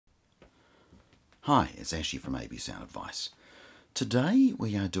Hi, it's Ashley from AB Sound Advice. Today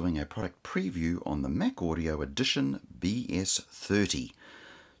we are doing a product preview on the Mac Audio Edition BS30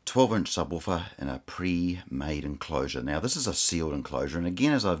 12-inch subwoofer in a pre-made enclosure. Now this is a sealed enclosure, and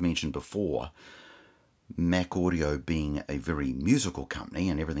again, as I've mentioned before, Mac Audio being a very musical company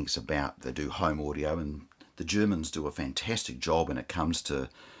and everything's about, they do home audio, and the Germans do a fantastic job when it comes to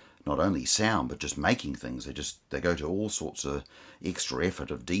not only sound but just making things. They go to all sorts of extra effort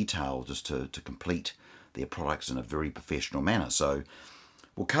of detail just to complete their products in a very professional manner. So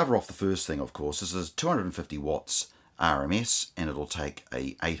we'll cover off the first thing, of course. This is 250 watts RMS, and it'll take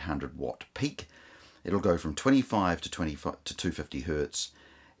a 800 watt peak. It'll go from 25 to 250 hertz,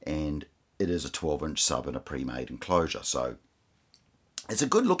 and it is a 12-inch sub in a pre-made enclosure. So it's a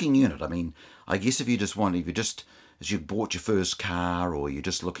good looking unit. I mean, I guess if you bought your first car, or you're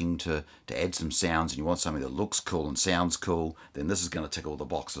just looking to add some sounds and you want something that looks cool and sounds cool, then this is going to tick all the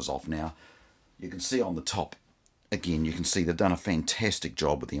boxes off. Now, you can see on the top, again, you can see they've done a fantastic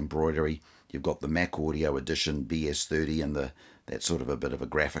job with the embroidery. You've got the Mac Audio Edition BS30 and that sort of a bit of a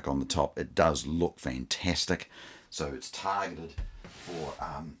graphic on the top. It does look fantastic. So it's targeted for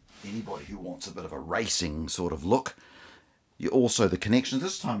anybody who wants a bit of a racing sort of look. Also, the connections,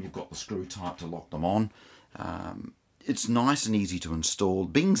 this time you've got the screw type to lock them on. It's nice and easy to install.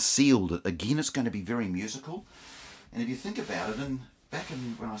 Being sealed, again, it's going to be very musical. And if you think about it,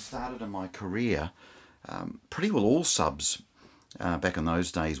 when I started in my career, pretty well all subs back in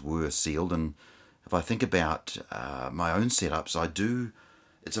those days were sealed. And if I think about my own setups,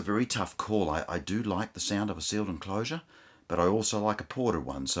 it's a very tough call. I do like the sound of a sealed enclosure, but I also like a ported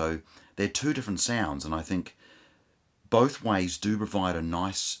one. So they're two different sounds, and I think both ways do provide a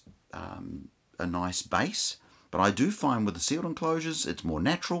nice base. But I do find with the sealed enclosures, it's more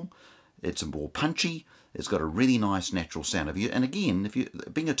natural, it's more punchy, it's got a really nice natural sound. And again,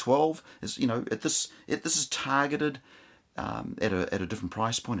 being a 12, this is targeted at a different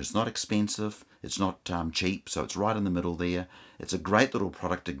price point. It's not expensive, it's not cheap, so it's right in the middle there. It's a great little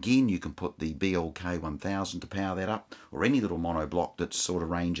product. Again, you can put the BLK 1000 to power that up, or any little mono block that's sort of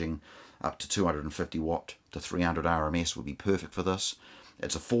ranging up to 250 watt to 300 RMS would be perfect for this.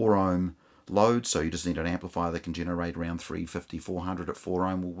 It's a 4 ohm load, so you just need an amplifier that can generate around 350, 400 at 4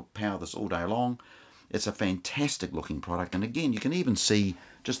 ohm. Will power this all day long. It's a fantastic looking product, and again, you can even see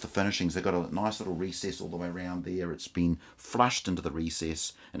just the finishings. They've got a nice little recess all the way around there. It's been flushed into the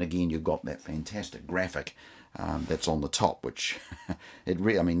recess, and again, you've got that fantastic graphic that's on the top, which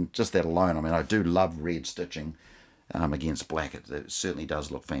just that alone. I do love red stitching against black. It certainly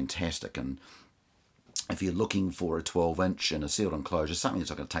does look fantastic. And if you're looking for a 12-inch in a sealed enclosure, something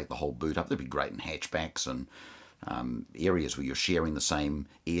that's not going to take the whole boot up, that'd be great in hatchbacks and areas where you're sharing the same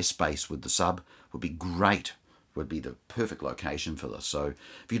airspace with the sub, would be great. Would be the perfect location for this. So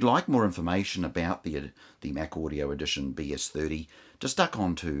if you'd like more information about the Mac Audio Edition BS30, just duck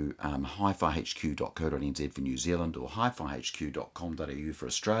on to hifihq.co.nz for New Zealand, or hifihq.com.au for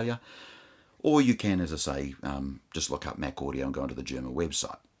Australia, or you can, as I say, just look up Mac Audio and go onto the German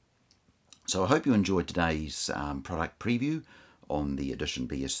website. So I hope you enjoyed today's product preview on the Edition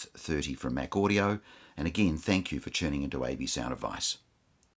BS30 from Mac Audio. And again, thank you for tuning into AB Sound Advice.